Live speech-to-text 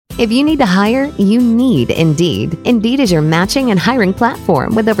If you need to hire, you need Indeed. Indeed is your matching and hiring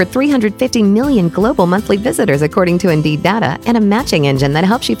platform with over 350 million global monthly visitors according to Indeed data and a matching engine that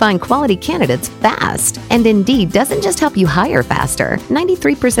helps you find quality candidates fast. And Indeed doesn't just help you hire faster.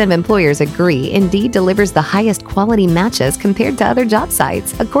 93% of employers agree Indeed delivers the highest quality matches compared to other job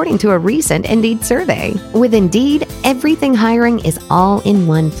sites, according to a recent Indeed survey. With Indeed, everything hiring is all in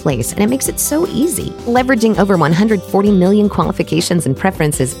one place, and it makes it so easy. Leveraging over 140 million qualifications and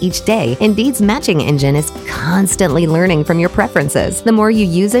preferences each day, Indeed's matching engine is constantly learning from your preferences. The more you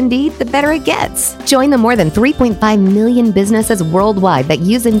use Indeed, the better it gets. Join the more than 3.5 million businesses worldwide that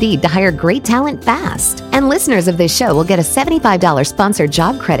use Indeed to hire great talent fast. And listeners of this show will get a $75 sponsored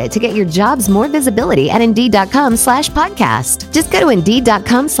job credit to get your jobs more visibility at Indeed.com/podcast. Just go to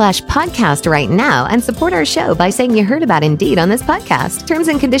Indeed.com/podcast right now and support our show by saying you heard about Indeed on this podcast. Terms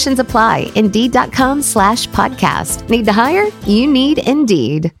and conditions apply. Indeed.com/podcast. Need to hire? You need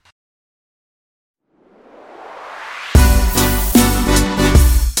Indeed.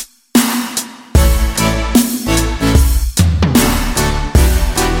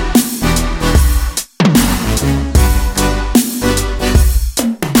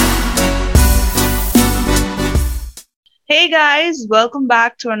 Hey guys, welcome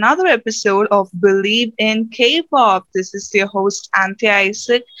back to another episode of Believe in K-pop. This is your host Anthea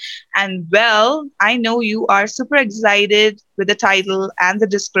Isaac, and well, I know you are super excited with the title and the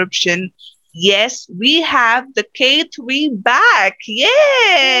description. Yes, we have the K3 back.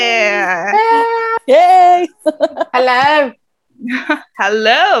 Yeah! Yay! Hello!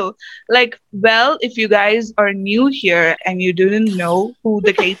 Hello. Well, if you guys are new here and you didn't know who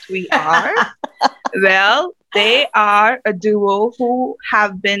the K3 are, well, they are a duo who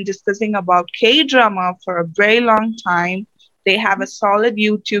have been discussing about K-drama for a very long time. They have a solid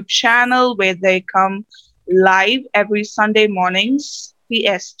YouTube channel where they come live every Sunday mornings,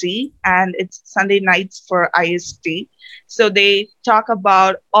 PST, and it's Sunday nights for IST. So they talk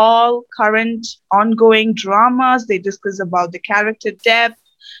about all current ongoing dramas. They discuss about the character depth,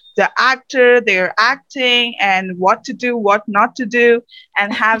 the actor, their acting, and what to do, what not to do,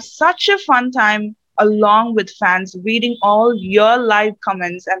 and have such a fun time along with fans reading all your live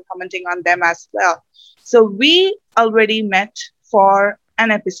comments and commenting on them as well. So we already met for an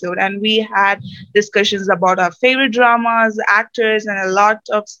episode and we had discussions about our favorite dramas, actors, and a lot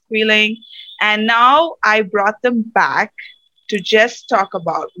of squealing. And now I brought them back to just talk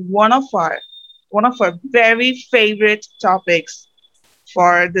about one of our very favorite topics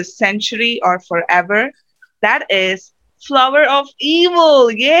for the century or forever. That is Flower of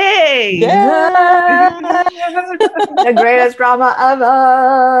Evil. Yay! Yeah! The greatest drama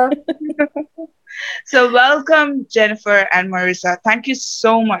ever. So welcome, Jennifer and Marissa. Thank you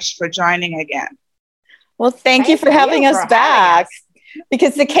so much for joining again. Well, thank you for having us back.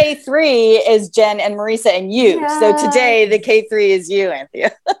 Because the K3 is Jen and Marissa and you. Yeah. So today the K3 is you,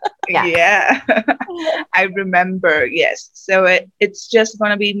 Anthea. Yeah. I remember, yes. So it's just going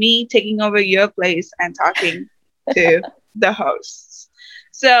to be me taking over your place and talking to the hosts.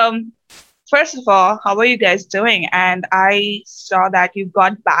 So first of all, how are you guys doing? And I saw that you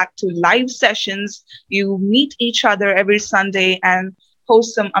got back to live sessions. You meet each other every Sunday and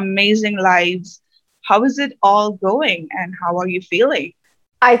host some amazing lives. How is it all going and how are you feeling?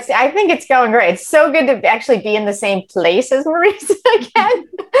 I think it's going great. It's so good to actually be in the same place as Marissa again,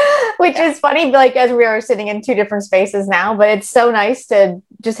 which is funny, as we are sitting in two different spaces now, but it's so nice to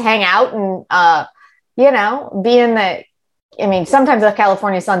just hang out and, be in sometimes the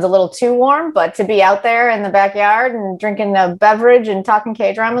California sun's a little too warm, but to be out there in the backyard and drinking a beverage and talking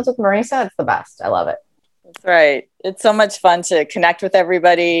K-dramas with Marissa, it's the best. I love it. That's right. It's so much fun to connect with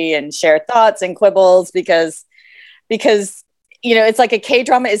everybody and share thoughts and quibbles because it's like a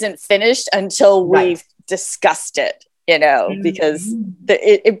K-drama isn't finished until we've discussed it, because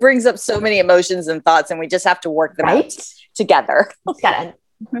it brings up so many emotions and thoughts and we just have to work them out together. Yeah.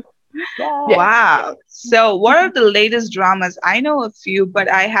 Wow. So what are the latest dramas? I know a few,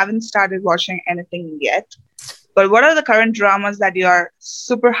 but I haven't started watching anything yet. But what are the current dramas that you are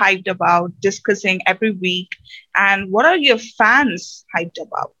super hyped about, discussing every week? And what are your fans hyped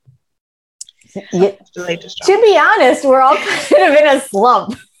about? The latest drama. To be honest, we're all kind of in a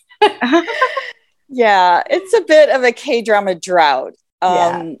slump. Yeah, it's a bit of a K-drama drought.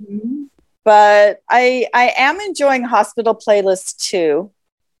 But I am enjoying Hospital Playlist 2.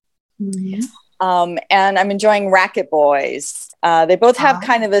 Mm-hmm. And I'm enjoying Racket Boys. They both have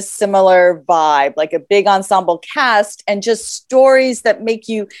kind of a similar vibe, like a big ensemble cast and just stories that make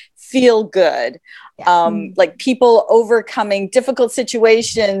you feel good. Like people overcoming difficult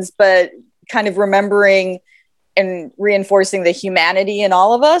situations, but kind of remembering and reinforcing the humanity in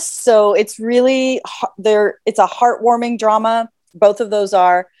all of us. So it's really it's a heartwarming drama. Both of those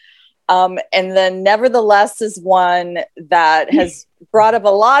are. And then Nevertheless is one that has brought up a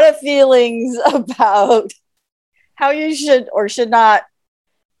lot of feelings about how you should or should not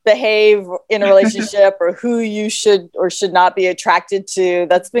behave in a relationship, or who you should or should not be attracted to.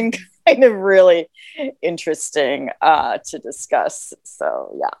 That's been kind of really interesting to discuss.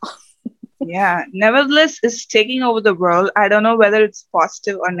 So yeah. Yeah, Nevertheless is taking over the world. I don't know whether it's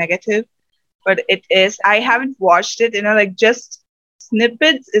positive or negative, but it is. I haven't watched it, like just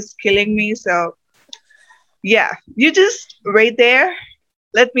snippets is killing me. So yeah, you just wait there.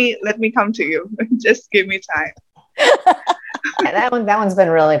 Let me come to you. Just give me time. Yeah, that one's been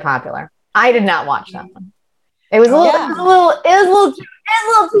really popular. I did not watch that one. It was a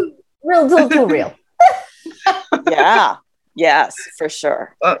little too real. Yeah. Yes, for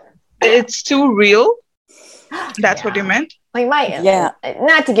sure. It's too real. That's what you meant. Like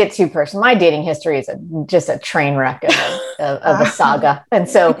not to get too personal, my dating history is just a train wreck of a saga, and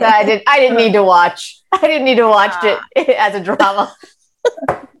so I didn't need to watch. I didn't need to watch it as a drama,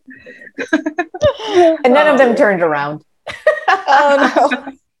 and none of them turned around. Oh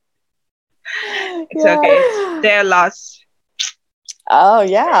no, it's okay. They're lost. Oh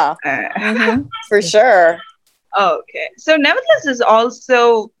yeah, for sure. Okay, so Nevertheless is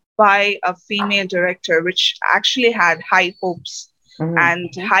also by a female director, which actually had high hopes and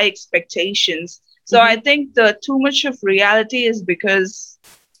high expectations. So I think the too much of reality is because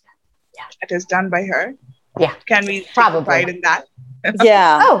it is done by her. Yeah. Can we probably pride in that?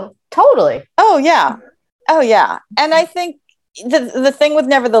 Yeah. Oh, totally. Oh yeah. Oh yeah. And I think the thing with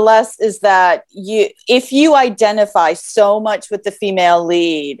Nevertheless is that if you identify so much with the female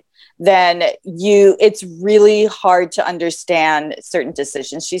lead, then it's really hard to understand certain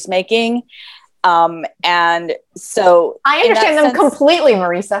decisions she's making. And so I understand them completely,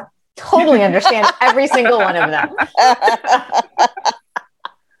 Marisa. Totally understand every single one of them.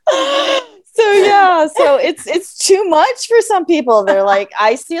 So it's too much for some people. They're like,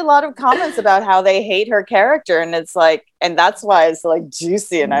 I see a lot of comments about how they hate her character, and it's like, and that's why it's like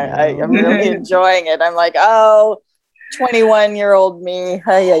juicy, and I'm really enjoying it. I'm like, 21-year-old me,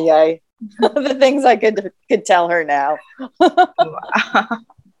 the things I could tell her now.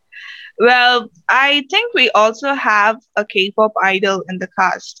 Well, I think we also have a K-pop idol in the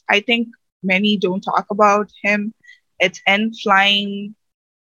cast. I think many don't talk about him. It's N.Flying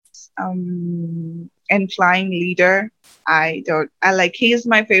leader. He's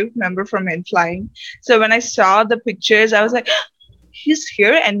my favorite member from N.Flying. So when I saw the pictures, I was like, he's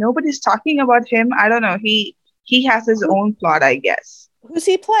here and nobody's talking about him. I don't know. He has his own plot, I guess. Who's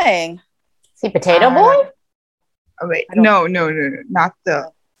he playing? Is he Potato Boy? Oh, wait, no, not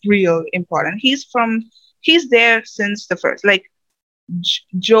the real important. He's there since the first, like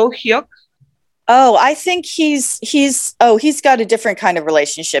Jo Hyuk. Oh, I think he's got a different kind of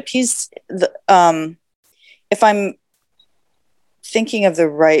relationship. He's if I'm thinking of the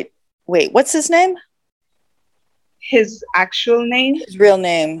right, wait, what's his name? His actual name? His real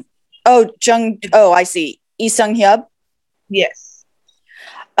name. I see. Lee Sung-hyub? Yes.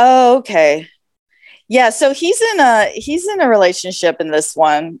 Oh, okay. Yeah, so he's in a relationship in this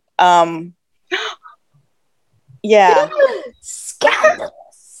one. Yeah. Scandalous.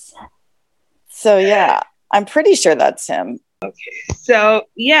 So yeah, I'm pretty sure that's him. Okay. So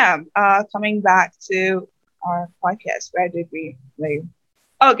yeah, coming back to our podcast, where did we leave?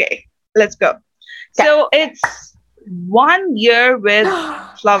 Okay, let's go. Yeah. So it's 1 year with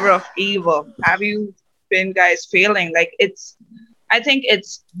Flower of Evil. Have you been guys feeling like I think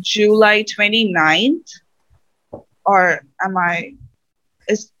it's July 29th, or am I?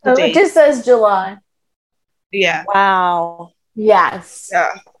 Is the date? It just says July. Yeah. Wow. Yes.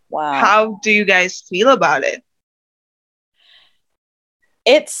 Yeah. Wow. How do you guys feel about it?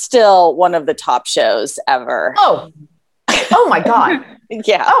 It's still one of the top shows ever. Oh my God.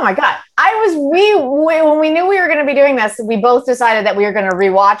 Yeah. Oh my God. When we knew we were going to be doing this, we both decided that we were going to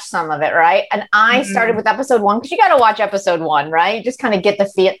rewatch some of it, right? And I started with episode 1, because you got to watch episode 1, right? Just kind of get the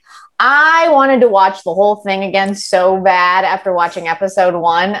feel. I wanted to watch the whole thing again so bad after watching episode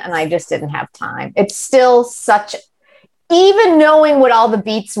 1, and I just didn't have time. It's still even knowing what all the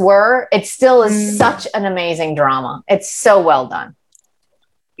beats were, it still is such an amazing drama. It's so well done.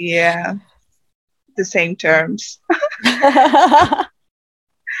 Yeah. The same terms.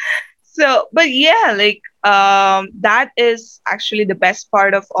 So, but yeah, that is actually the best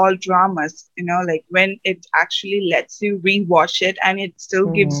part of all dramas, like when it actually lets you rewatch it and it still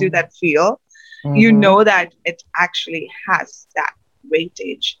gives you that feel, you know that it actually has that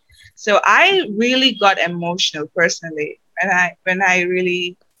weightage. So I really got emotional personally, and when I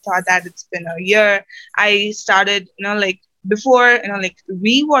really thought that it's been a year. I started, like before, like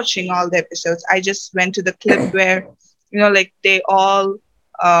rewatching all the episodes. I just went to the clip where, like they all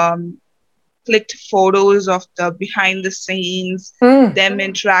um clicked photos of the behind the scenes, them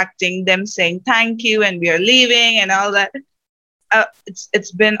interacting, them saying thank you, and we are leaving, and all that.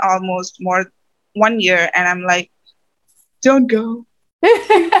 It's been almost more 1 year, and I'm like, don't go.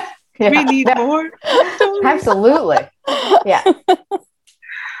 We need more. Absolutely. Yeah.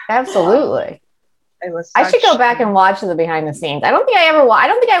 Absolutely. I should go back and watch the behind the scenes. I don't think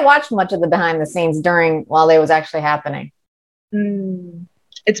I watched much of the behind the scenes while it was actually happening.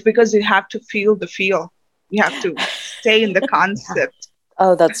 It's because you have to feel the feel. You have to stay in the concept.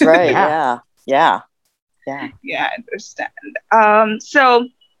 Oh, that's right. Yeah, I understand. So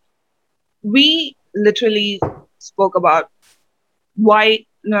we literally spoke about why,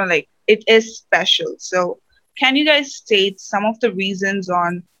 like it is special. So can you guys state some of the reasons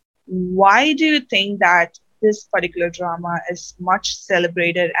on why do you think that this particular drama is much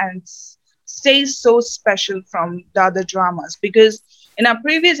celebrated and stays so special from the other dramas? Because in our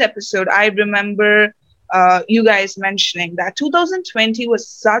previous episode, I remember you guys mentioning that 2020 was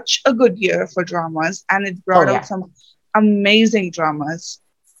such a good year for dramas, and it brought out some amazing dramas,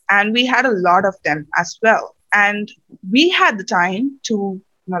 and we had a lot of them as well, and we had the time to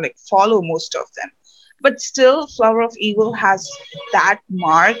like follow most of them. But still, Flower of Evil has that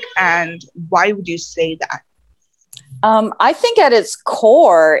mark. And why would you say that? I think at its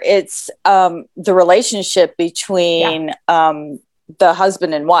core, it's the relationship between the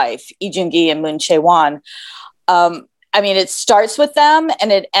husband and wife, Lee Joon-gi and Moon Chae-won. I mean, it starts with them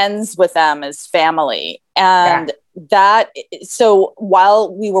and it ends with them as family. And so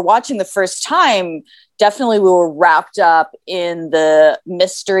while we were watching the first time, definitely we were wrapped up in the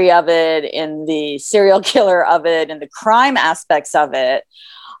mystery of it, in the serial killer of it, and the crime aspects of it.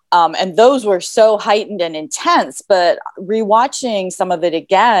 And those were so heightened and intense, but rewatching some of it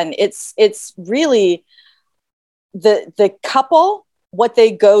again, it's really the couple, what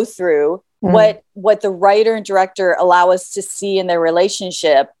they go through, what the writer and director allow us to see in their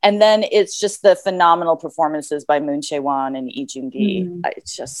relationship. And then it's just the phenomenal performances by Moon Chae-won and Lee Joon-gi.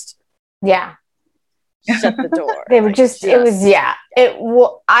 It's just, shut the door. They were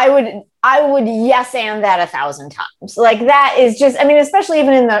I would yes and that 1,000 times. Like that is just, I mean, especially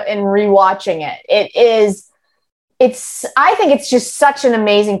even in rewatching it, I think it's just such an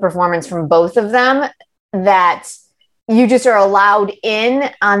amazing performance from both of them that you just are allowed in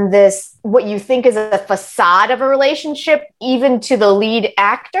on this, what you think is a facade of a relationship, even to the lead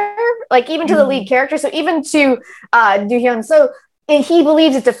actor, like even to the lead character. So even to Do-hyun. So he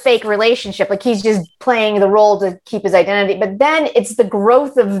believes it's a fake relationship. Like he's just playing the role to keep his identity. But then it's the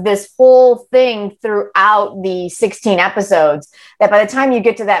growth of this whole thing throughout the 16 episodes that by the time you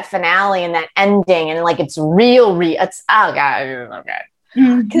get to that finale and that ending and like it's it's, oh God.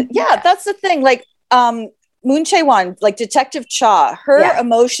 Yeah, that's the thing. Like, Moon Chae-won, like Detective Cha, her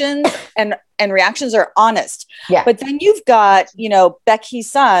emotions and reactions are honest. Yeah. But then you've got, Baek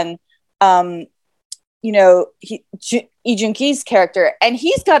Hee-sun, Lee Joon-gi's character, and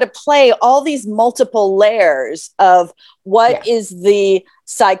he's got to play all these multiple layers of what is the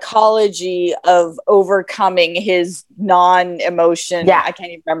psychology of overcoming his non-emotion. I can't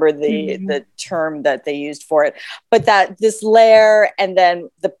even remember the term that they used for it, but that this layer, and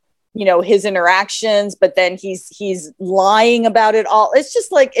then his interactions, but then he's lying about it all. It's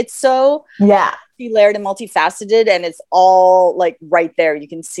just like, it's so layered and multifaceted, and it's all like right there. You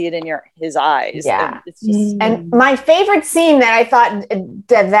can see it in his eyes. Yeah. And it's just, and my favorite scene that I thought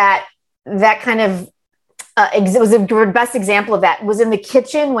that kind of it was the best example of that was in the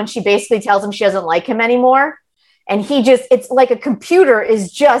kitchen when she basically tells him she doesn't like him anymore. And it's like a computer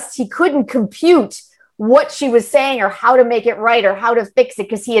he couldn't compute what she was saying or how to make it right or how to fix it,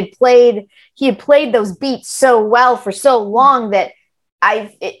 because he had played those beats so well for so long that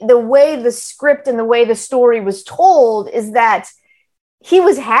the way the script and the way the story was told is that he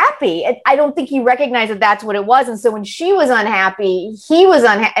was happy. I don't think he recognized that that's what it was. And so when she was unhappy, he was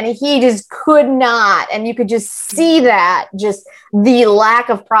unhappy, and he just could not. And you could just see that, just the lack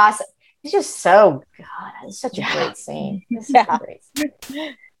of process. It's just God, it's such a great scene. Exactly.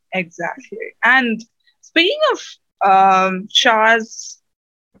 And speaking of Cha's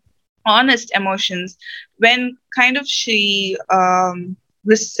honest emotions, when kind of she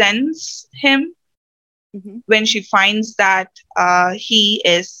resents him, when she finds that he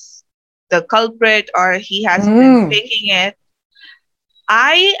is the culprit or he has been faking it,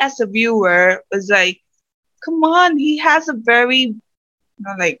 I, as a viewer, was like, come on, he has a very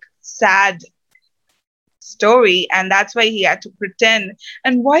sad story, and that's why he had to pretend.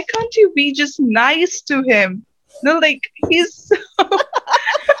 And why can't you be just nice to him? No, like he's so,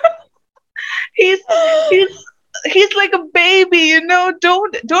 he's he's he's like a baby,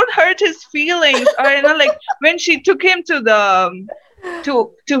 don't hurt his feelings. Or like when she took him to the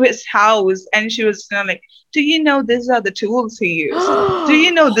to his house, and she was like, do you know these are the tools he used? Do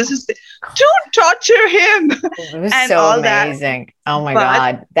you know this is don't torture him? It was And so all that. amazing. Oh my But,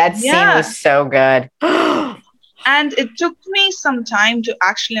 God. That scene yeah. was so good. And it took me some time to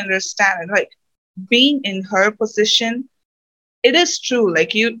actually understand it. Like being in her position, it is true.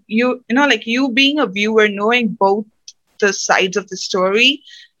 Like like you being a viewer, knowing both the sides of the story,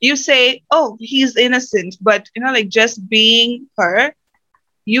 you say, oh, he's innocent. But like just being her,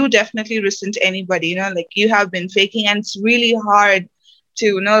 you definitely resent anybody. Like you have been faking, and it's really hard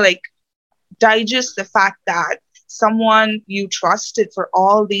to like digest the fact that someone you trusted for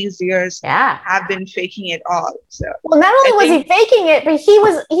all these years Yeah. have been faking it all. So Well, not only was he faking it, but he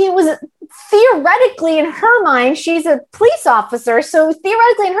was theoretically, in her mind, she's a police officer. So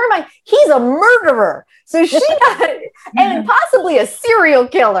theoretically, in her mind, he's a murderer. So she got, and possibly a serial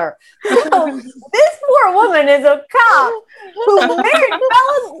killer. So this poor woman is a cop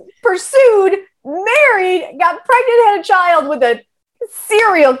who pursued, married, got pregnant, had a child with a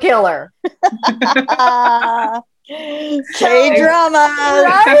serial killer. K-drama.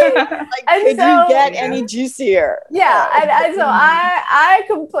 Right? Like, And could so- you get any juicier? Yeah, and so I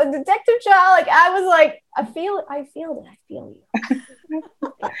Detective Chow, like I was like, I feel you.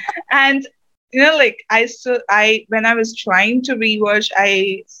 And like when I was trying to rewatch,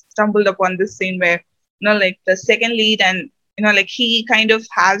 I stumbled upon this scene where like the second lead, and like he kind of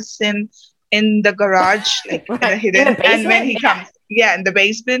has him in the garage, like in the hidden, In the and when basement? he comes, in the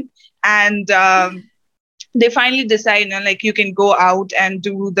basement, and they finally decide, like you can go out and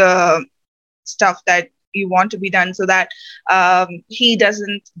do the stuff that you want to be done, so that he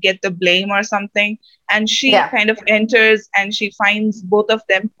doesn't get the blame or something. And she kind of enters, and she finds both of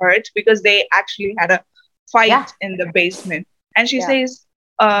them hurt because they actually had a fight in the basement. And she says,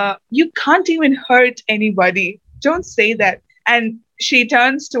 you can't even hurt anybody. Don't say that. And she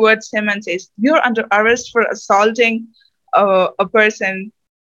turns towards him and says, you're under arrest for assaulting a person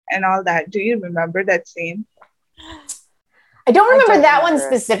and all that. Do you remember that scene? I don't remember that one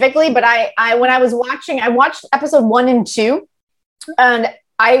remember it. specifically, but I when I was watching, I watched episode 1 and 2, and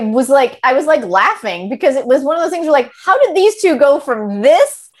I was like laughing because it was one of those things where like, how did these two go from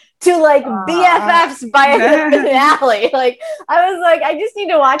this to like BFFs by the finale? Like I was like, I just need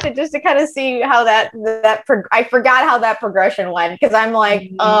to watch it just to kind of see how I forgot how that progression went, because I'm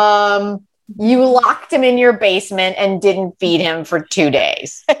like, you locked him in your basement and didn't feed him for 2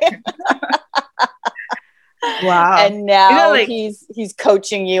 days. Wow. And now like, he's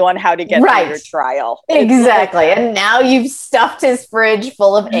coaching you on how to get through your trial. Exactly. And now you've stuffed his fridge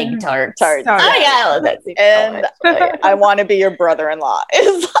full of egg tarts. Tarts. Oh, yeah, I love that scene so And much. I want to be your brother-in-law.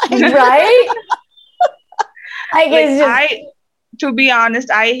 It's like, Right? Like, to be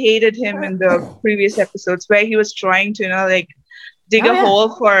honest, I hated him in the previous episodes where he was trying to, like dig a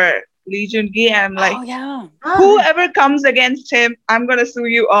hole for Lee Joon-gi, and I'm like, whoever comes against him, I'm gonna sue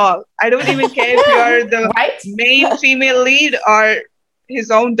you all. I don't even care if you're the main female lead or his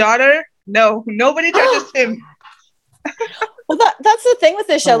own daughter. No, nobody touches him. Well, that's the thing with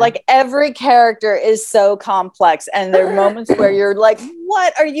this show. Like every character is so complex, and there are moments where you're like,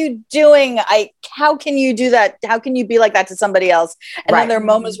 "What are you doing? How can you do that? How can you be like that to somebody else?" And then there are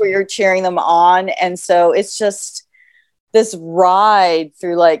moments where you're cheering them on, and so it's just this ride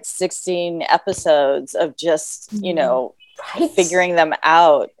through like 16 episodes of just figuring them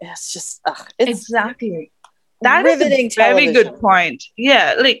out. It's just it's exactly. That is a very good point.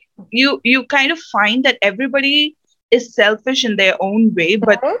 Yeah, like you kind of find that everybody is selfish in their own way,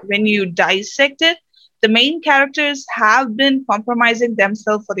 but when you dissect it, the main characters have been compromising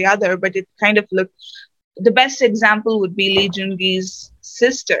themselves for the other, but it kind of the best example would be Lee Joon-gi's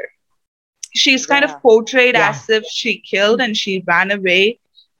sister. She's kind of portrayed as if she killed and she ran away,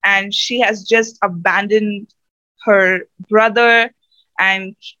 and she has just abandoned her brother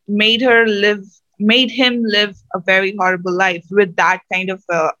and made him live a very horrible life with that kind of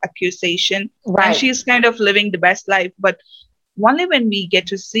accusation. And she's kind of living the best life. But only when we get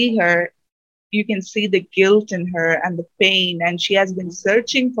to see her, you can see the guilt in her and the pain. And she has been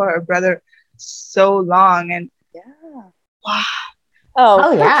searching for her brother so long. And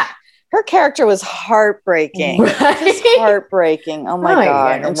wow. Her character was heartbreaking. Just heartbreaking. Oh my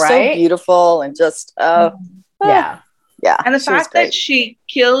God. And so beautiful and just yeah. And the fact that she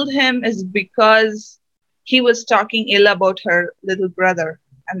killed him is because he was talking ill about her little brother.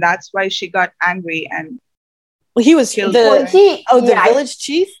 and that's why she got angry and Well, he was killed the her. the village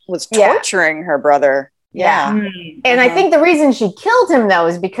chief was torturing her brother. Yeah. And I think the reason she killed him though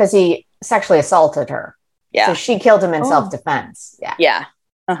is because he sexually assaulted her. Yeah. So she killed him in self-defense. Yeah. Yeah.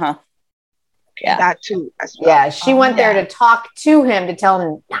 Uh-huh. Yeah. That too as well. Yeah. She went there to talk to him to tell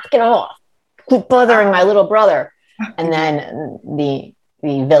him, knock it off. Quit bothering my little brother. And then the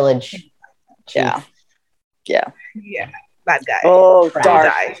village chief. Yeah. Yeah. Yeah. Bad guy. Oh, Go dark.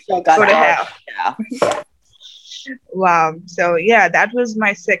 die. So Go to hell. Yeah. Wow. So yeah, that was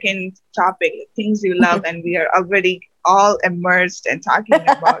my second topic, things you love, and we are already all immersed and talking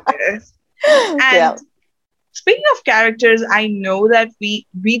about this. And speaking of characters, I know that we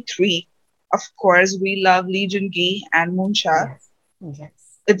three, of course, we love Lee Joon-gi and Moonsha. Yes.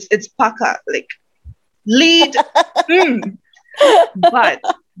 It's Paka, like lead.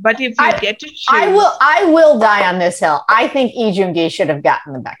 But if you get to choose, I will die on this hill. I think Lee Joon-gi should have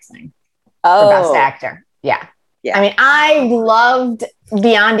gotten the Baeksang for Best Actor. Yeah. Yeah. I mean, I loved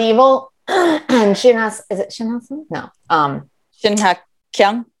Beyond Evil and Shin Ha-sung? No. Shin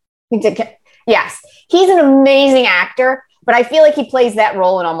Ha-kyung? Yes. He's an amazing actor, but I feel like he plays that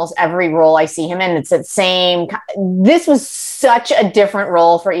role in almost every role I see him in. It's the same. This was such a different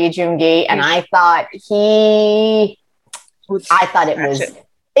role for Lee Joon-gi, and I thought it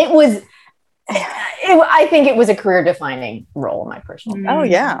was I think it was a career defining role in my personal opinion. Oh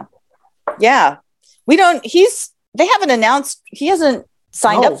yeah. Yeah. They haven't announced, he hasn't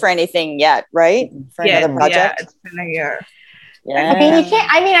signed up for anything yet, right? For another project. Yeah, it's been a year. Yeah. I mean, you can't,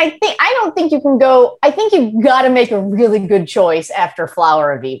 I don't think you can go, I think you've got to make a really good choice after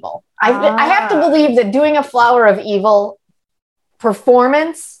Flower of Evil. I have to believe that doing a Flower of Evil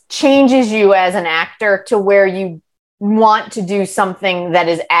performance changes you as an actor to where you want to do something that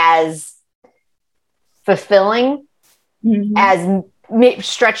is as fulfilling as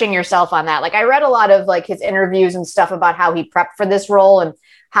stretching yourself on that. Like I read a lot of like his interviews and stuff about how he prepped for this role and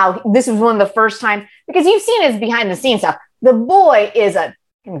how this was one of the first time, because you've seen his behind the scenes stuff. The boy is a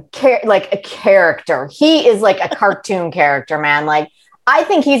character. He is like a cartoon character, man. Like I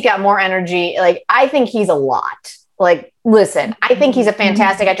think he's got more energy. Like I think he's a lot. Like, listen, I think he's a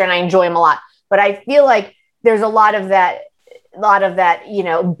fantastic actor and I enjoy him a lot, but I feel like there's a lot of that, you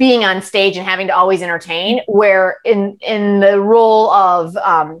know, being on stage and having to always entertain, where in the role of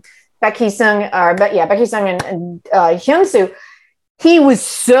Baek Hee-sung and Hyun-soo, he was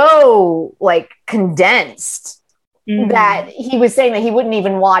so like condensed that he was saying that he wouldn't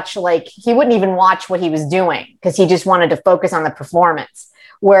even watch what he was doing because he just wanted to focus on the performance.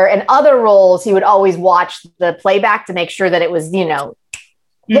 Where in other roles, he would always watch the playback to make sure that it was, you know,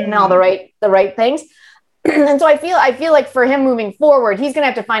 hitting all the right things. And so I feel like for him moving forward, he's going to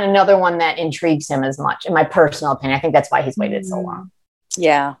have to find another one that intrigues him as much, in my personal opinion. I think that's why he's waited so long.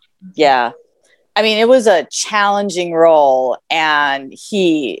 Yeah. Yeah. I mean, it was a challenging role and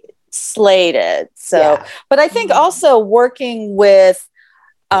he slayed it. So, but I think also working with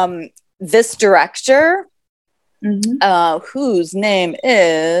this director, whose name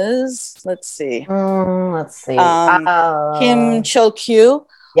is, let's see. Kim Chol-kyu.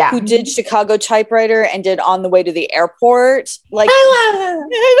 Yeah. Who did Chicago Typewriter and did On the Way to the Airport. Like, I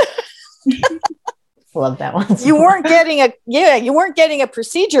love that one. You weren't getting a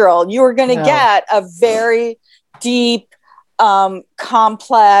procedural. You were going to get a very deep,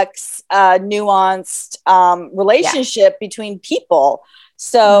 complex, nuanced relationship between people.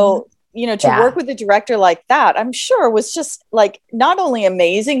 So, you know, to work with a director like that, I'm sure was just like not only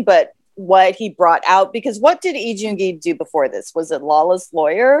amazing, but what he brought out. Because what did Lee Joon-gi do before this? Was it Lawless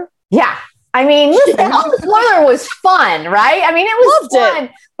Lawyer? Yeah. I mean, listen, Lawless Lawyer was fun, right? I mean, it was fun,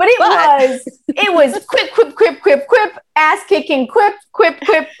 but it was quip, ass kicking, quip,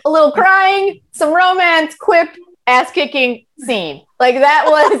 a little crying, some romance, quip, ass kicking scene. Like that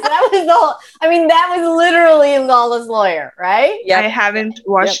was the whole, I mean, that was literally Lawless Lawyer, right? Yeah, I haven't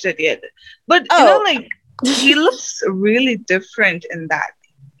watched it yet. But you know, like he looks really different in that.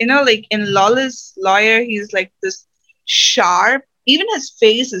 You know, like in Lawless Lawyer, he's like this sharp, even his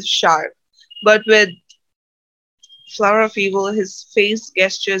face is sharp. But with Flower of Evil, his face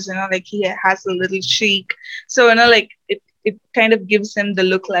gestures, you know, like he has a little cheek. So, you know, like it kind of gives him the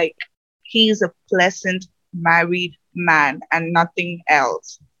look like he's a pleasant married man and nothing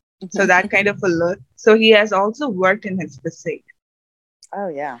else. So that kind of a look. So he has also worked in his physique. Oh,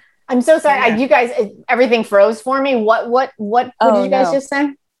 yeah. I'm so sorry. You guys, everything froze for me. What did you guys just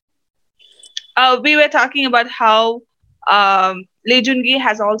say? We were talking about how Lee Joon-gi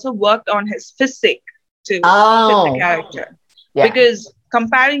has also worked on his physique to fit the character. Yeah. Because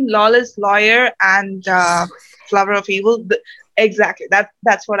comparing Lawless Lawyer and Flower of Evil, exactly.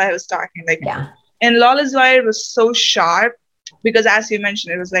 That's what I was talking. Like Yeah. in Lawless Wire, it was so sharp because, as you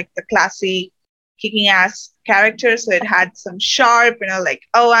mentioned, it was like the classy, kicking ass character. So it had some sharp, like,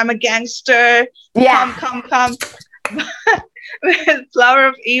 oh, I'm a gangster. Yeah. Come. With Flower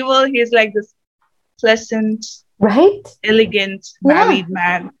of Evil, he's like this pleasant, Right? elegant, married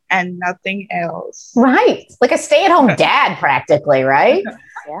man and nothing else. Right. Like a stay-at-home dad practically, right?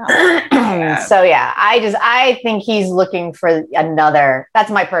 Yeah. So yeah, I think he's looking for another. That's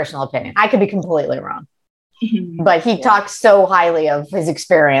my personal opinion. I could be completely wrong. But he talks so highly of his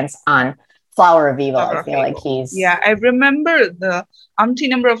experience on Flower of Evil. I feel like he's... Yeah, I remember the umpty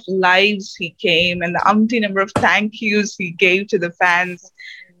number of lives he came and the umpty number of thank yous he gave to the fans.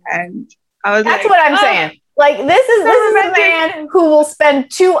 And I was That's what I'm saying. Like, this is a man who will spend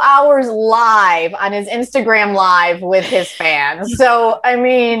 2 hours live on his Instagram live with his fans. So, I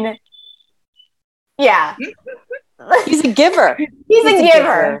mean, yeah. He's a giver. He's a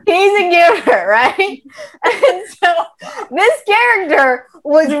giver. He's a giver, right? And so this character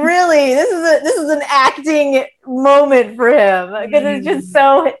was really, this is an acting moment for him because it's just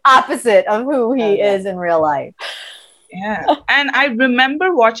so opposite of who he is in real life. Yeah. And I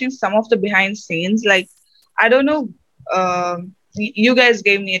remember watching some of the behind scenes. Like, I don't know, you guys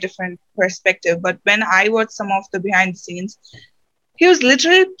gave me a different perspective, but when I watched some of the behind the scenes, he was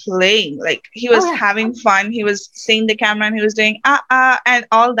literally playing. Like, he was having fun. He was seeing the camera and he was doing and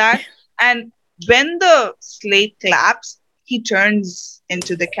all that. And when the slate claps, he turns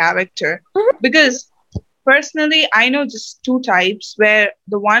into the character. Because personally, I know just two types, where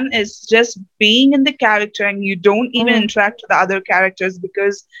the one is just being in the character and you don't even interact with the other characters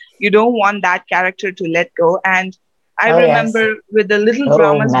because you don't want that character to let go. And I remember with the little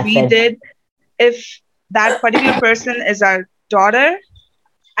dramas we did, if that particular person is our daughter,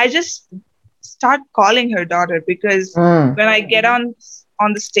 I just start calling her daughter because when I get on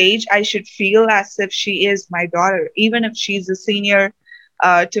the stage, I should feel as if she is my daughter, even if she's a senior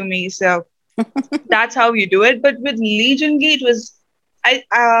to me. So that's how you do it. But with Lee Joon-gi, it was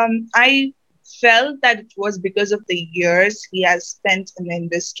I felt that it was because of the years he has spent in the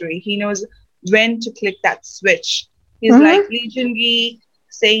industry. He knows when to click that switch. He's like Lee Joon-gi,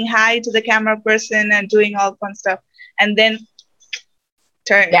 saying hi to the camera person and doing all fun stuff, and then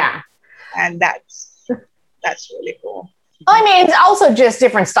turn. Yeah, and that's really cool. I mean, it's also just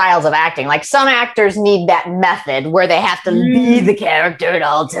different styles of acting. Like, some actors need that method where they have to be the character at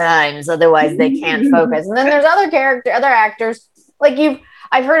all times, otherwise they can't focus. And then there's other actors, like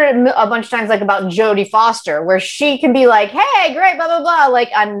I've heard it a bunch of times, like about Jodie Foster, where she can be like, "Hey, great, blah blah blah." Like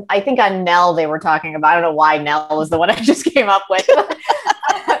I think on Nell they were talking about. I don't know why Nell was the one I just came up with.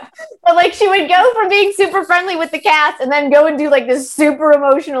 But like, she would go from being super friendly with the cast and then go and do like this super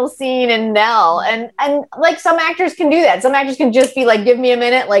emotional scene in Nell. And like, some actors can do that. Some actors can just be like, give me a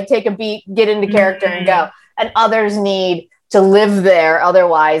minute, like take a beat, get into character and go. And others need to live there.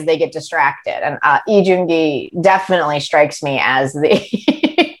 Otherwise they get distracted. And Lee Joon-gi definitely strikes me as the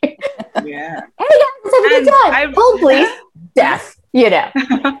yeah. Hey guys, let's have a good time. Hold please. Death,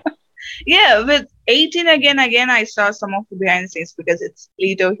 Yeah, with 18 again, I saw some of the behind the scenes because it's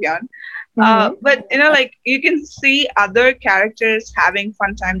Lee Do-hyun. But like, you can see other characters having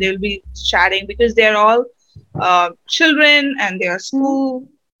fun time. They'll be chatting because they're all children and they are school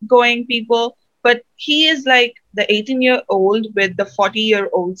going people. But he is like the 18-year-old with the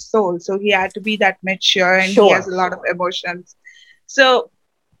 40-year-old soul. So he had to be that mature and he has a lot of emotions. So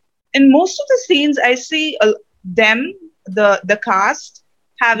in most of the scenes, I see them, the cast,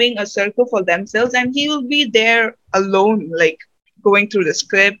 having a circle for themselves, and he will be there alone, like going through the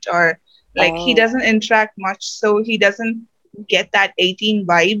script, or like he doesn't interact much, so he doesn't get that 18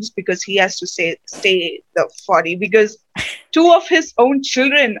 vibes because he has to stay the 40 because two of his own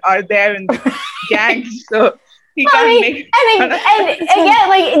children are there in the gang, so he can't make. And again,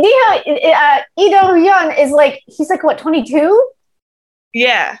 like Lee Do-hyun is like, he's like what, 22?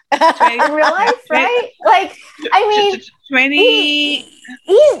 Yeah, in real life, right? Like, I mean, 20.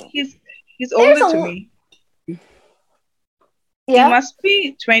 He's older to me. Yeah. He must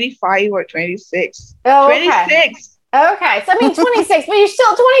be 25 or 26. Oh, 26. Okay. So I mean 26, but you're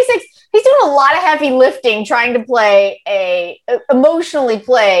still 26. He's doing a lot of heavy lifting trying to emotionally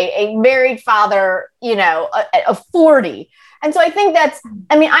play a married father, of 40. And so I think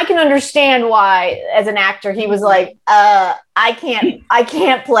I can understand why, as an actor, he was like, I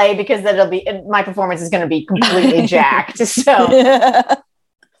can't play because my performance is going to be completely jacked. So,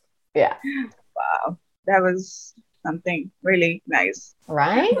 yeah. Wow. That was something really nice.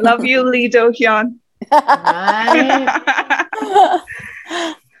 Right? Love you, Lee Do-hyun. Right.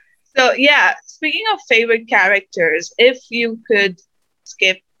 So yeah, speaking of favorite characters, if you could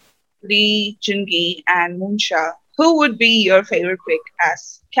skip Lee Joon-gi and Moonsha, who would be your favorite pick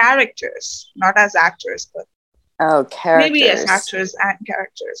as characters, not as actors, but Oh, maybe as characters. actors and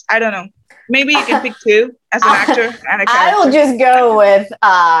characters. I don't know. Maybe you can pick two as an actor and a character. I will just go with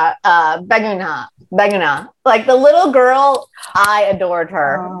Beguna. Beguna. Like the little girl, I adored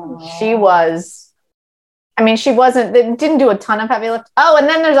her. She was, I mean, she didn't do a ton of heavy lift. Oh, and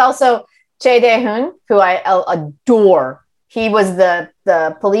then there's also Chae Dae-hoon, who I adore. He was the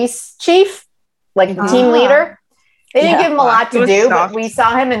police chief, like the team leader. They didn't give him a lot to do, but we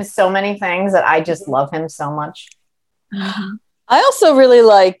saw him in so many things that I just love him so much. I also really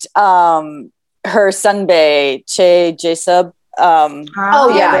liked her sunbae, Che Jae-sub.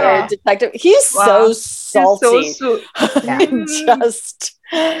 Detective. He's so salty. He's so Just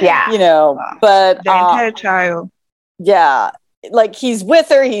yeah, you know, but the entire trial. Yeah. Like he's with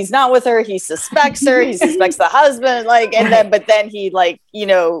her, he's not with her, he suspects her, he suspects the husband, like, and then he like, you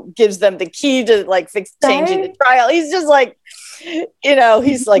know, gives them the key to like fix changing the trial. He's just like, you know,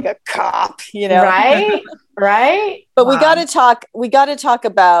 he's like a cop, you know. Right. But we gotta talk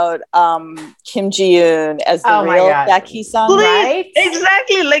about Kim Ji-yoon as the real Jackie Sung, right?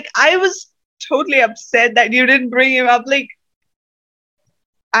 Exactly. Like I was totally upset that you didn't bring him up. Like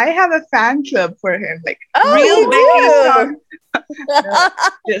I have a fan club for him. Like real Jackie Sung.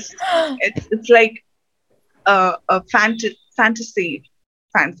 It's like a fantasy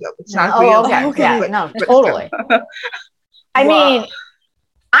fan club. It's not real. Totally. I mean,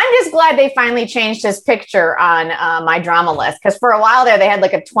 I'm just glad they finally changed his picture on my drama list, because for a while there they had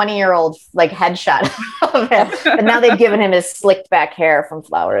like a 20-year-old like headshot of him, but now they've given him his slicked back hair from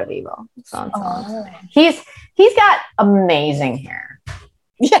Flower of Evil. He's got amazing hair.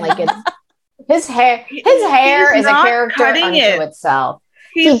 Yeah. Like his hair is a character unto itself.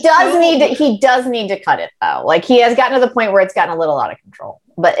 He does need to cut it though. Like he has gotten to the point where it's gotten a little out of control.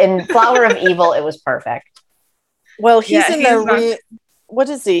 But in Flower of Evil, it was perfect. Well, he's what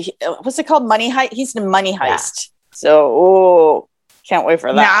is he? What's it called? Money Heist. He's in Money Heist. Yeah. So, can't wait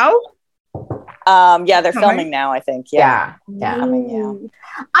for that. Now? They're filming now, I think. Yeah. Coming, yeah.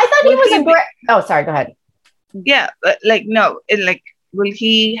 I thought he was a great. Oh, sorry. Go ahead. Yeah, will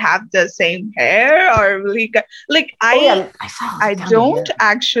he have the same hair, or will he I don't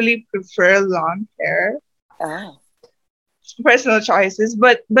actually prefer long hair. Personal choices,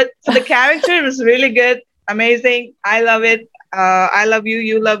 but for the character it was really good, amazing. I love it. I love you,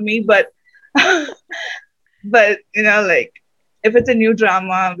 you love me, but you know, like if it's a new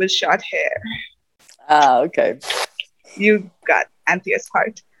drama with short hair, okay, you got Anthea's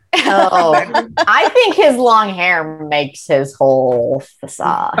heart. Oh, I think his long hair makes his whole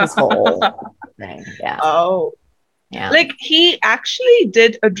facade, his whole thing. Yeah. Oh, yeah. Like he actually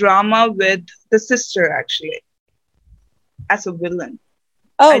did a drama with the sister, actually, as a villain.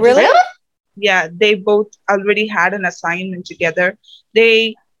 Oh, really? Yeah, they both already had an assignment together.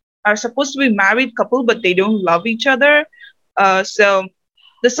 They are supposed to be married couple, but they don't love each other. So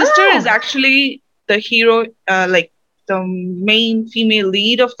the sister is actually the hero, like the main female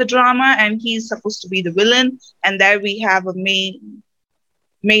lead of the drama, and he's supposed to be the villain. And there we have a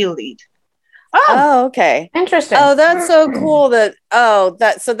male lead. Oh, okay. Interesting. Oh, that's so cool that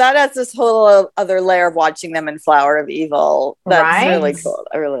adds this whole other layer of watching them in Flower of Evil. That's really cool.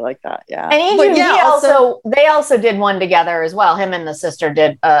 I really like that. Yeah. And they also did one together as well. Him and the sister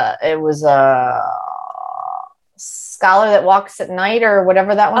did it was a Scholar That Walks at Night or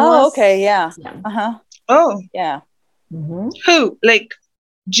whatever that one was. Oh, okay, yeah. Uh-huh. Oh. Yeah. Mm-hmm. Who? Like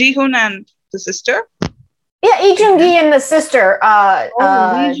Ji-hoon and the sister? Yeah, Lee Joon-gi and the sister,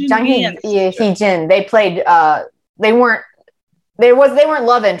 Jang Hee-jin. They played. They weren't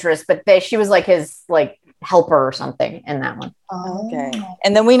love interests, but she was like his like helper or something in that one. Oh, okay.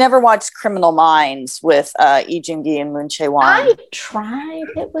 And then we never watched Criminal Minds with Lee Joon-gi and Moon Chae-won. I tried.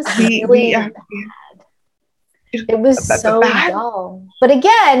 It was really bad. It was so dull. But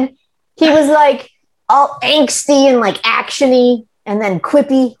again, he was like all angsty and like actiony, and then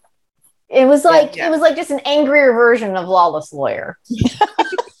quippy. It was like it was like just an angrier version of Lawless Lawyer.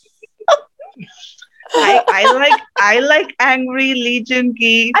 I like angry Lee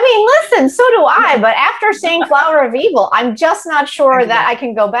Joon-gi. I mean, listen, so do I. But after seeing Flower of Evil, I'm just not sure that I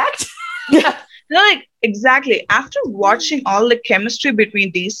can go back to. No, like exactly. After watching all the chemistry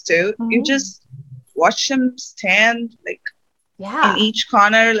between these two, you just watch them stand like in each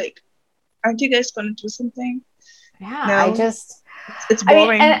corner. Like, aren't you guys going to do something? Yeah, no? It's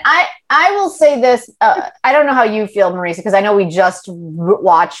boring. And I will say this. I don't know how you feel, Marisa, because I know we just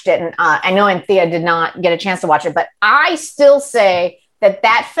watched it, and I know Anthea did not get a chance to watch it. But I still say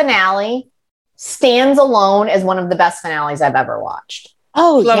that finale stands alone as one of the best finales I've ever watched.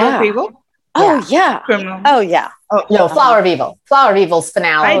 Oh, Flower yeah. People? Oh, yeah. Criminal. Oh, yeah. Oh, No, Flower of Evil. Flower of Evil's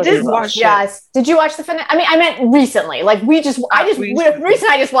finale. I did is watch it. just. Did you watch the finale? I mean, I meant recently. Like recently,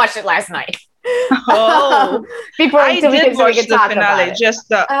 I just watched it last night. Oh, Before I so we did watch could the talk finale, about it. just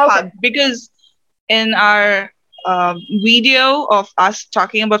the hug, because in our video of us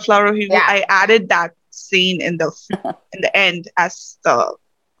talking about Flower of Evil, Yeah. I added that scene in the end as the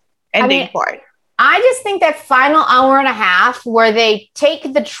ending part. I just think that final hour and a half where they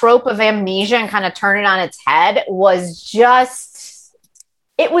take the trope of amnesia and kind of turn it on its head was just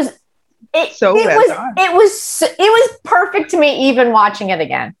it was perfect to me even watching it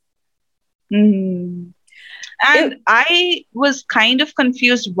again. Mm-hmm. And I was kind of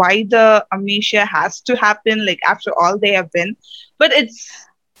confused why the amnesia has to happen, like after all they have been, but it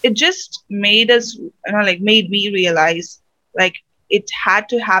just made us, made me realize like it had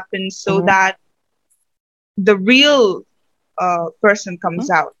to happen so that the real person comes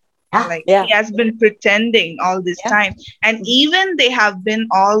out. He has been pretending all this time, and even they have been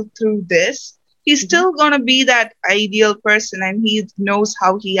all through this, he's still gonna be that ideal person, and he knows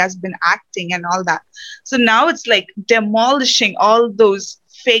how he has been acting and all that. So now it's like demolishing all those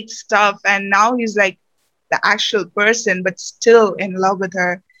fake stuff, and now he's like the actual person, but still in love with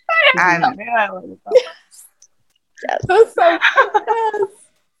her. And It was so good.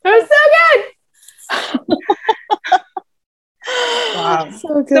 It was so good. Wow.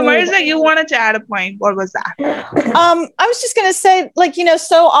 So good. So Marissa, you wanted to add a point. What was that? I was just going to say, like,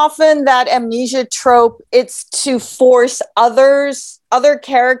 so often that amnesia trope, it's to force other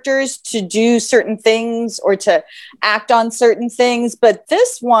characters to do certain things or to act on certain things. But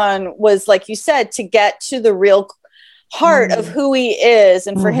this one was, like you said, to get to the real heart of who he is,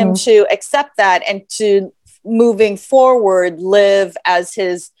 and for him to accept that and to moving forward, live as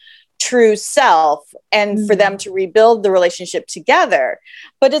his true self, and for them to rebuild the relationship together.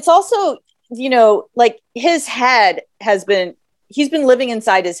 But it's also, like he's been living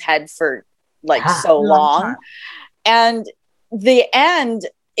inside his head for like so long. And the end,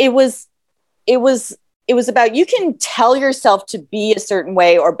 it was about, you can tell yourself to be a certain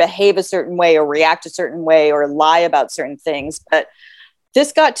way or behave a certain way or react a certain way or lie about certain things, but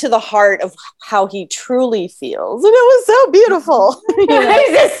this got to the heart of how he truly feels. And it was so beautiful.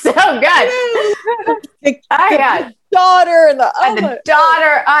 This is so good. the daughter and the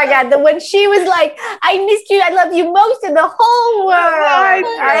daughter. Oh, God. When she was like, I missed you. I love you most in the whole world.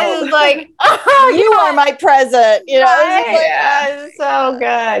 I was like, you are my present. It's so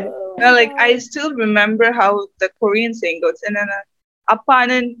good. No, like I still remember how the Korean saying goes, and then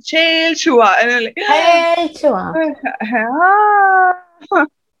아빠는 제일 좋아, and then like 제일 좋아.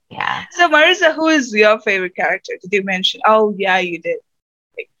 Yeah. So Marissa, who is your favorite character? Did you mention? Oh yeah, you did.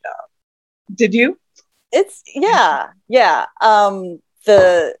 Like, did you? It's yeah.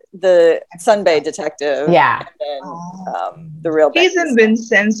 The Sunbae detective. Yeah. And then, the real. He's in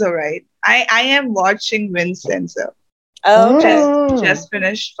Vincenzo, right? I am watching Vincenzo. Oh, just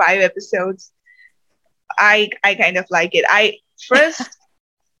finished 5 episodes. I kind of like it.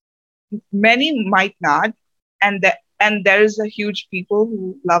 Many might not, and there's a huge people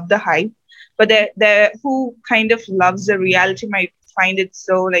who love the hype, but there who kind of loves the reality might find it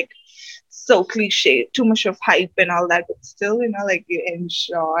so cliche, too much of hype and all that, but still, like you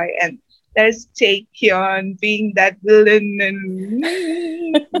enjoy. And there's Taekyon being that villain, and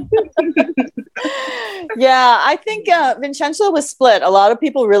yeah, I think Vincenzo was split. A lot of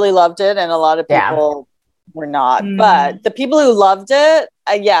people really loved it, and a lot of people were not. But the people who loved it,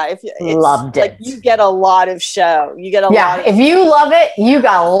 loved it. Like, you get a lot of show. You get a lot. If you love it, you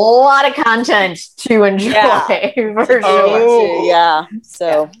got a lot of content to enjoy. For sure. Yeah.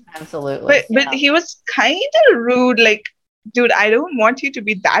 So absolutely. But he was kind of rude. Like, dude, I don't want you to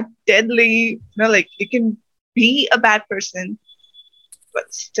be that deadly. Like, you can be a bad person,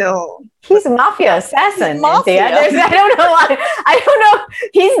 but still, he's a mafia assassin. He's mafia. I don't know why. I don't know.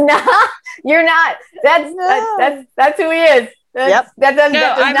 He's not. You're not. That's who he is. That does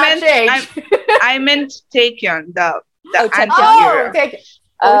not change. I meant Taekyon, the anti-hero. He's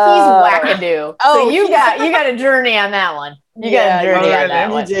wackadoo. So you got a journey on that one. You got a journey on that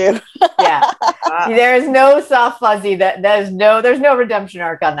one. You do. Yeah. There's no soft fuzzy. There's no redemption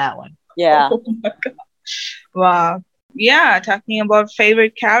arc on that one. Yeah. Oh my God. Wow. Yeah, talking about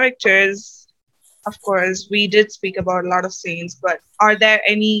favorite characters, of course, we did speak about a lot of scenes, but are there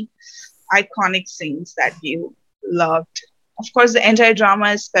any iconic scenes that you loved? Of course, the entire drama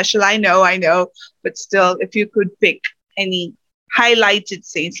is special. I know, but still, if you could pick any highlighted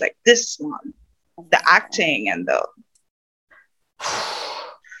scenes like this one, the acting and the...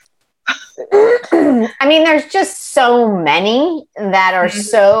 I mean, there's just so many that are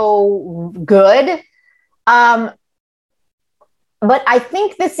so good. But I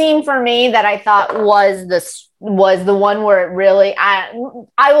think the scene for me that I thought was the one where it really I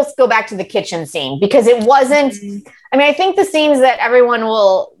will go back to the kitchen scene because it wasn't. I mean, I think the scenes that everyone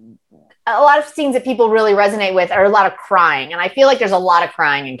will. A lot of scenes that people really resonate with are a lot of crying. And I feel like there's a lot of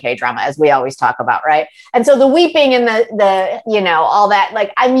crying in K-drama, as we always talk about, right? And so the weeping and the all that,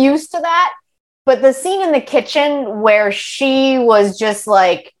 like, I'm used to that. But the scene in the kitchen where she was just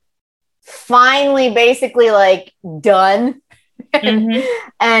like finally basically like done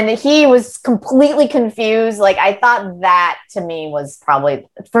and he was completely confused. Like, I thought that to me was probably,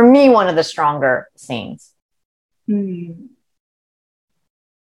 for me, one of the stronger scenes.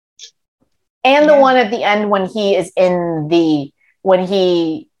 And the one at the end when he is when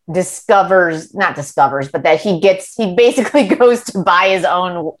he not discovers, but that he basically goes to buy his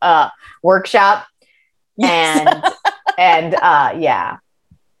own workshop. Yes. And yeah.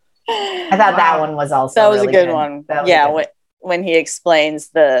 I thought that one was also that was really a good one. Good. When he explains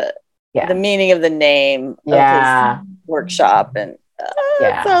the meaning of the name of his workshop, and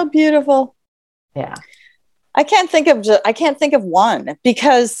it's so beautiful. Yeah. I can't think of one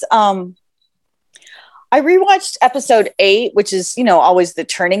because I rewatched episode 8, which is, always the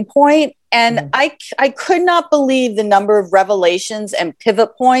turning point. And I could not believe the number of revelations and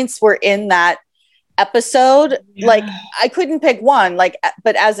pivot points were in that episode. Yeah. Like, I couldn't pick one,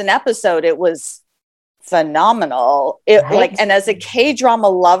 but as an episode, it was phenomenal. And as a K-drama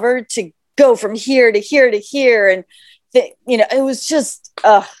lover, to go from here to here to here. And, it was just,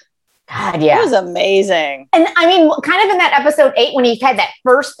 God, yeah. It was amazing. And I mean, kind of in that episode 8, when he had that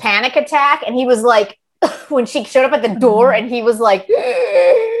first panic attack and he was like, when she showed up at the door and he was like,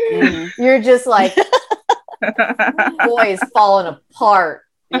 you're just like, boy is falling apart.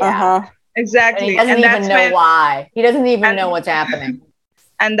 Yeah. Exactly. And he doesn't even know why. He doesn't even know what's happening.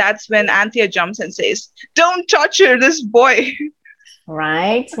 And that's when Anthea jumps and says, "Don't torture this boy."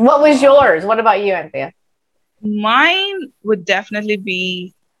 Right. What was yours? What about you, Anthea? Mine would definitely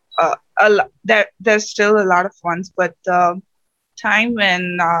be there's still a lot of ones, but the time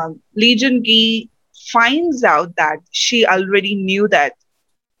when Lee Jun-gi finds out that she already knew that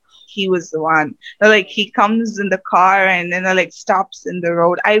he was the one. Like, he comes in the car and then like stops in the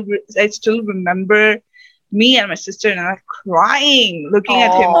road. I still remember me and my sister and I crying, looking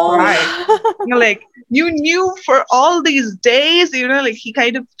at him cry. Like, you knew for all these days, like he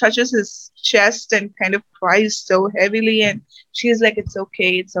kind of touches his chest and kind of cries so heavily, and she's like, it's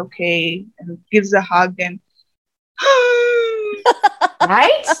okay, and gives a hug and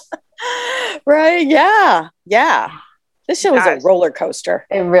right, yeah. This show was a roller coaster.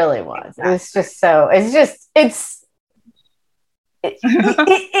 It really was. It was just so. It's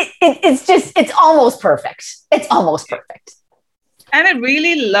almost perfect. It's almost perfect. And I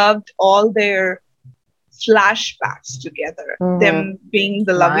really loved all their flashbacks together. Them being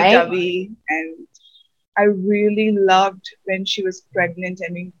the lovey-dovey, and I really loved when she was pregnant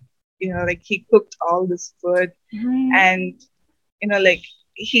and like he cooked all this food, and like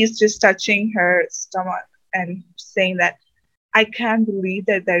he's just touching her stomach and saying that, I can't believe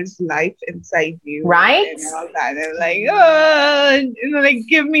that there's life inside you. Right? And all that. And like, like,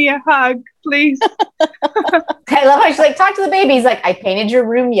 give me a hug, please. I love how she's like, talk to the baby. He's like, I painted your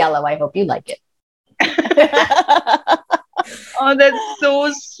room yellow. I hope you like it. Oh, that's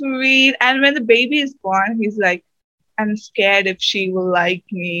so sweet. And when the baby is born, he's like, I'm scared if she will like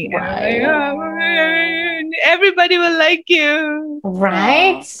me. Right. And everybody will like you.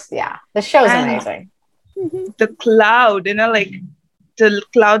 Right? Yeah. The show's amazing. The cloud, like the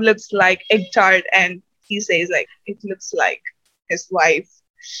cloud looks like egg tart, and he says like it looks like his wife.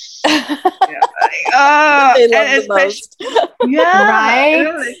 They love the most. Yeah,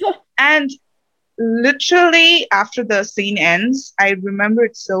 right. And literally after the scene ends, I remember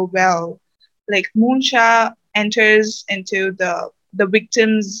it so well. Like, Moonsha enters into the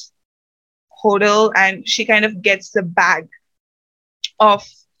victim's hotel, and she kind of gets the bag of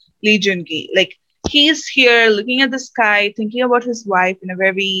Lee Jun-gi. Like, he's here looking at the sky, thinking about his wife in a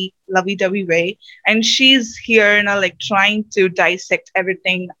very lovey-dovey way. And she's here, like trying to dissect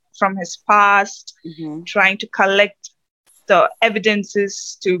everything from his past, trying to collect the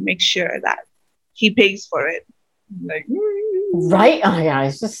evidences to make sure that he pays for it. Like, right? Oh my God,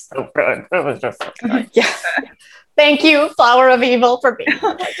 it's just so good. It was just so good. Yeah. Thank you, Flower of Evil, for being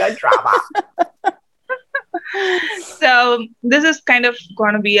a good drama. So this is kind of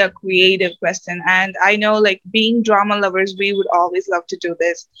going to be a creative question, and I know, like, being drama lovers, we would always love to do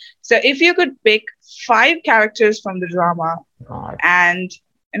this. So if you could pick 5 characters from the drama God. and,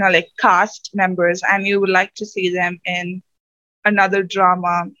 like, cast members, and you would like to see them in another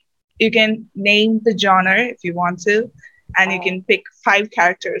drama, you can name the genre if you want to, and you can pick 5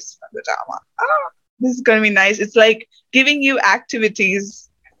 characters from the drama. Oh, this is going to be nice. It's like giving you activities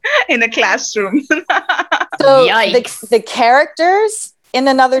in a classroom. So Yikes. the characters in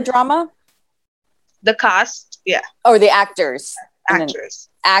another drama, The cast, yeah, or the actors, actors.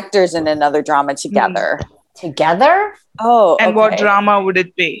 actors in another drama together. Together? Oh, And what okay. drama would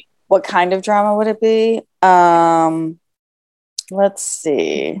it be? What kind of drama would it be? Let's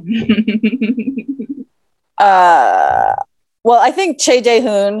see. Well, I think Che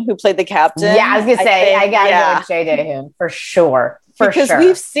Jae-hoon, who played the captain. Yeah, I was gonna say I gotta yeah. go with Che Jae-hoon for sure. Because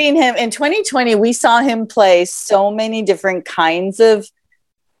we've seen him in 2020. We saw him play so many different kinds of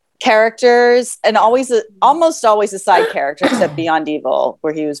characters, and almost always a side character, except Beyond Evil,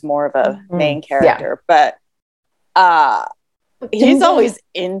 where he was more of a main character. But he's always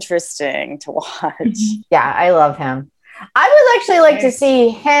interesting to watch. Yeah, I love him. I would actually like to see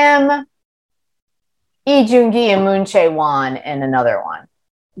him, Lee Joon-gi, and Moon Chae-won in another one.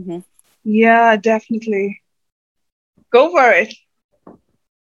 Mm-hmm. Yeah, definitely. Go for it.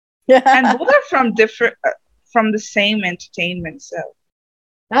 And both are from from the same entertainment. So.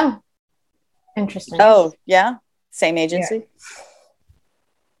 Oh, interesting. Oh, yeah, same agency.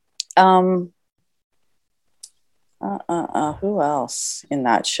 Yeah. Who else in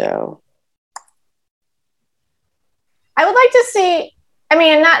that show? I would like to see. I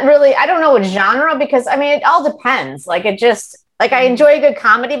mean, not really. I don't know what genre, because I mean, it all depends. Like, it just like I enjoy a good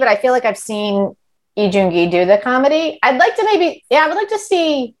comedy, but I feel like I've seen Lee Joon-gi do the comedy. I'd like to I would like to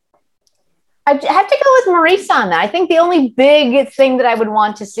see. I have to go with Marisa on that. I think the only big thing that I would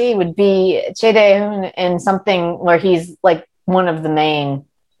want to see would be Che Dae-hoon in something where he's like one of the main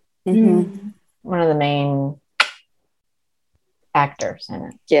actors in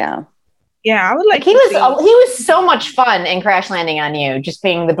it. Yeah. Yeah, I would like. He was so much fun in Crash Landing on You, just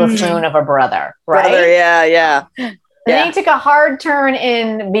being the buffoon of a brother, right? Yeah. And then he took a hard turn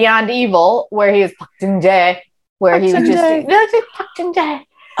in Beyond Evil, where he was Park Jung-jae, where he was just Park Jung-jae.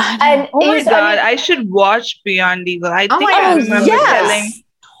 And oh my god, I should watch Beyond Evil. I think I remember telling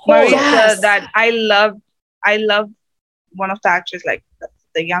Marisa that I love one of the actors, like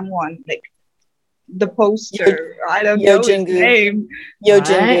the young one, like the poster. I don't know his name. Yo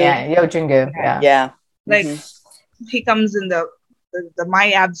Jin-gu. Yeah, Yo Jin-gu. Yeah. Like he comes in the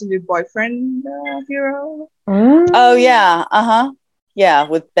My Absolute Boyfriend hero. Oh yeah, yeah,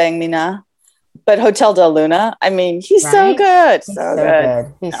 with Bang Mi-na. But Hotel Del Luna, I mean, he's so good. He's so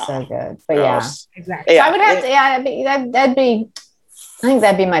good. He's so good. But yeah, exactly. So I would have to. That'd be. I think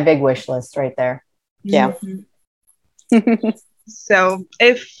that'd be my big wish list right there. Yeah. So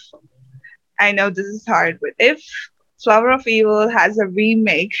if I know this is hard, but if Flower of Evil has a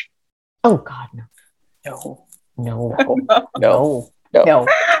remake, oh God, no.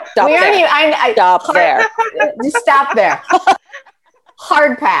 Stop there. Stop there. Just stop there.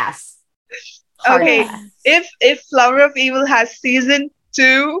 Hard pass. Okay, if Flower of Evil has season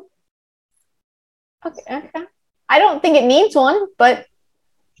 2, okay. I don't think it needs one, but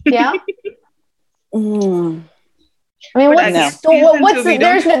yeah. I mean, what's there's no story.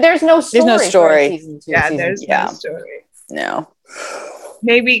 There's no story. Season 2, yeah, there's no story. No.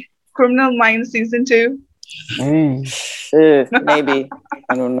 Maybe Criminal Minds season 2. Maybe.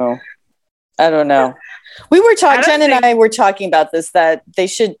 I don't know. We were talking. Jen and I were talking about this, that they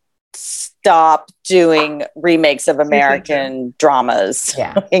should stop doing remakes of American dramas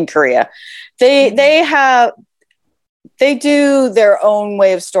in Korea. They do their own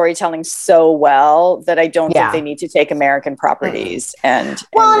way of storytelling so well that I don't think they need to take American properties and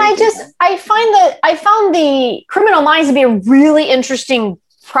I found the Criminal Minds to be a really interesting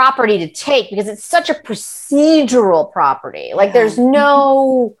property to take, because it's such a procedural property. Like there's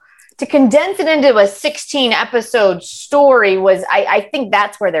no to condense it into a 16 episode story was, I think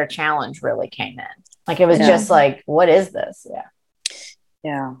that's where their challenge really came in. Like, it was just like, what is this?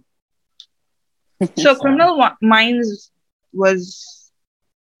 Yeah. So Criminal Minds was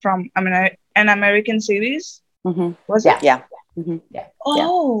from an American series? Was it? Yeah.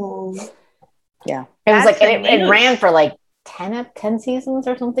 Oh. Yeah. It was like, it ran for like 10 seasons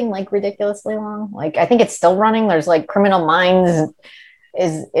or something, like ridiculously long. Like, I think it's still running. There's like Criminal Minds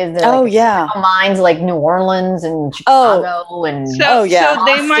is there like Minds like New Orleans and Chicago and so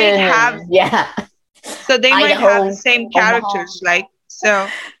they might have so they might have the same characters, like, so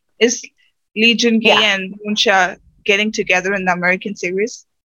Lee Jun-gi Yeah. and Moonsha getting together in the American series?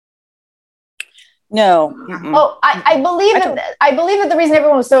 No. Oh, I believe that the reason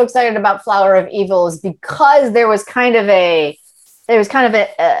everyone was so excited about Flower of Evil is because there was kind of a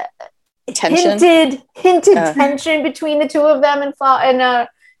Tension. hinted tension between the two of them in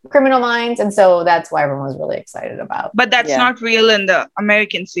Criminal Minds, and so that's why everyone was really excited about. But that's not real in the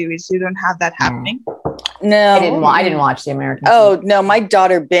American series. You don't have that happening. No, I didn't watch the American. Oh no, my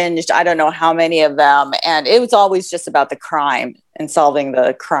daughter binged I don't know how many of them, and it was always just about the crime and solving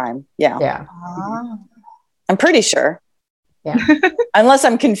the crime. Yeah. I'm pretty sure. Yeah. Unless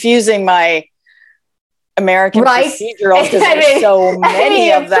I'm confusing my American procedurals, because I there's mean, so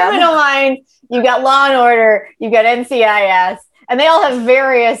many of them. Criminal Minds, you got Law and Order, you got NCIS, and they all have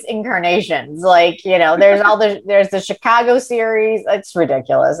various incarnations. Like, you know, there's the Chicago series. It's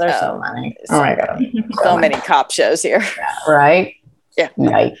ridiculous. There's so many. Oh my God. So many cop shows here. Yeah, right? Yeah.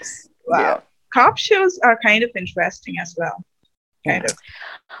 Yikes. Wow. Yeah. Cop shows are kind of interesting as well. Kind of.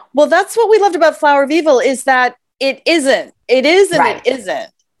 Well, that's what we loved about Flower of Evil, is that it isn't. It is and Right. it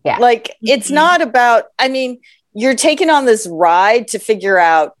isn't. Yeah. Like, it's not about, I mean, you're taking on this ride to figure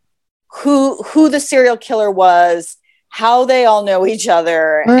out who the serial killer was, how they all know each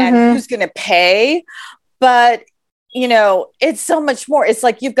other, and who's going to pay. But, you know, it's so much more. It's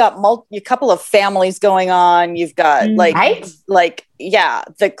like you've got a couple of families going on. You've got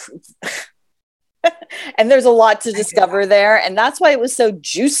and there's a lot to discover there. And that's why it was so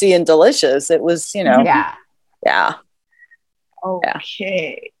juicy and delicious. It was, you know. Yeah.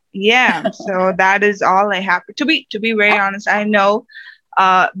 Okay. Yeah. So that is all I have. To be very honest, I know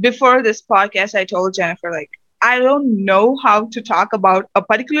before this podcast, I told Jennifer, like, I don't know how to talk about a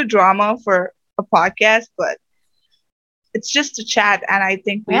particular drama for a podcast, but it's just a chat. And I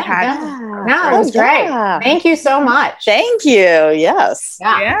think we had. No, it was great. Thank you so much. Thank you. Yes.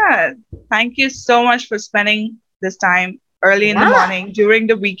 Yeah. Thank you so much for spending this time early in the morning during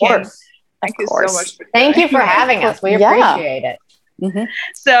the weekend. Thank you so much. Thank you for having us. We appreciate it.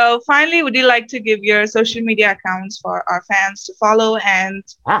 So finally, would you like to give your social media accounts for our fans to follow? And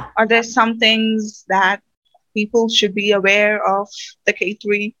are there some things that people should be aware of the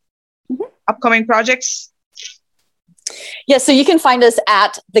K3 upcoming projects? Yeah, so you can find us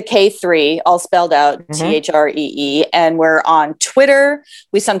at the K3, all spelled out, THREE, and we're on Twitter.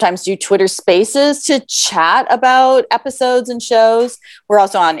 We sometimes do Twitter Spaces to chat about episodes and shows. We're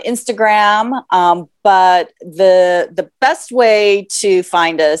also on Instagram, but the best way to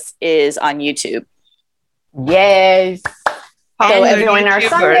find us is on YouTube. Yes. So join our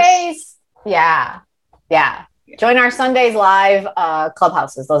Sundays. Yeah. Join our Sundays live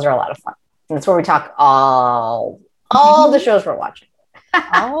clubhouses. Those are a lot of fun. That's where we talk all the shows we're watching.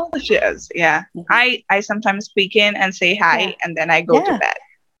 All the shows. Yeah. I sometimes speak in and say hi, and then I go to bed.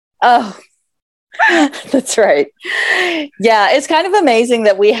 Oh, that's right. Yeah, it's kind of amazing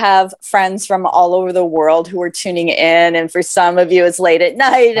that we have friends from all over the world who are tuning in. And for some of you, it's late at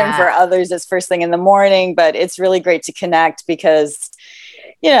night, and for others, it's first thing in the morning. But it's really great to connect because,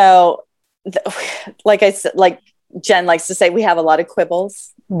 you know, like Jen likes to say, we have a lot of quibbles.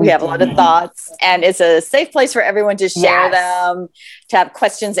 We have a lot of thoughts, and it's a safe place for everyone to share them, to have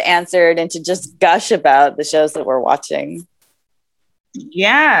questions answered, and to just gush about the shows that we're watching.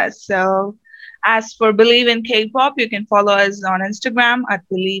 Yeah. So as for Believe in K-pop, you can follow us on Instagram at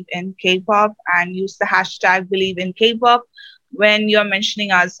Believe in K-pop and use the hashtag Believe in K-pop when you're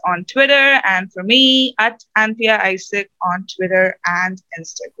mentioning us on Twitter. And for me, at Anthea Isaac on Twitter and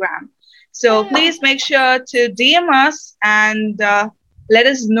Instagram. So please make sure to DM us and let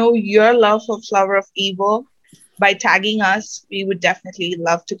us know your love for Flower of Evil by tagging us. We would definitely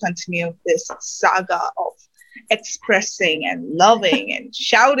love to continue this saga of expressing and loving and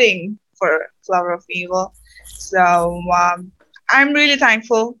shouting for Flower of Evil. So I'm really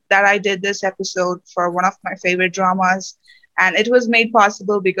thankful that I did this episode for one of my favorite dramas. And it was made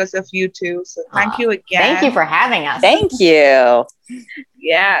possible because of you two. So thank you again. Thank you for having us. Thank you.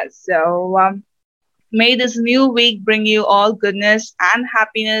 Yeah. So may this new week bring you all goodness and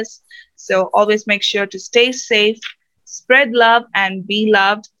happiness. So always make sure to stay safe, spread love, and be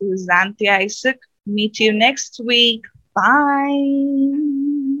loved. This is Anthea Isaac. Meet you next week.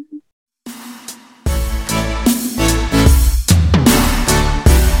 Bye.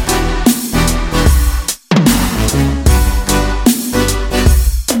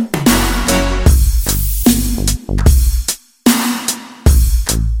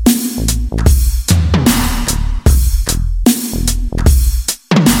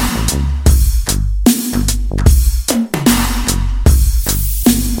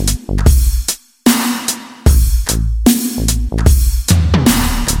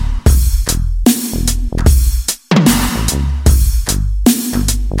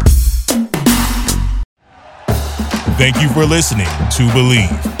 for listening to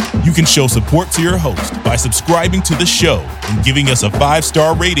Believe. You can show support to your host by subscribing to the show and giving us a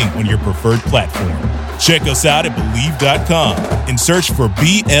 5-star rating on your preferred platform. Check us out at Believe.com and search for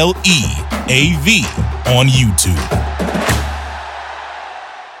BLEAV on YouTube.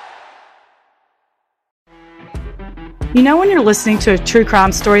 You know when you're listening to a true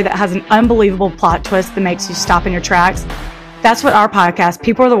crime story that has an unbelievable plot twist that makes you stop in your tracks? That's what our podcast,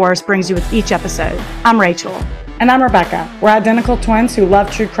 People Are the Worst, brings you with each episode. I'm Rachel. And I'm Rebecca. We're identical twins who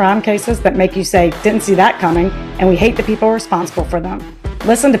love true crime cases that make you say, didn't see that coming, and we hate the people responsible for them.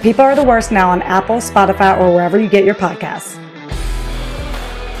 Listen to People Are the Worst now on Apple, Spotify, or wherever you get your podcasts.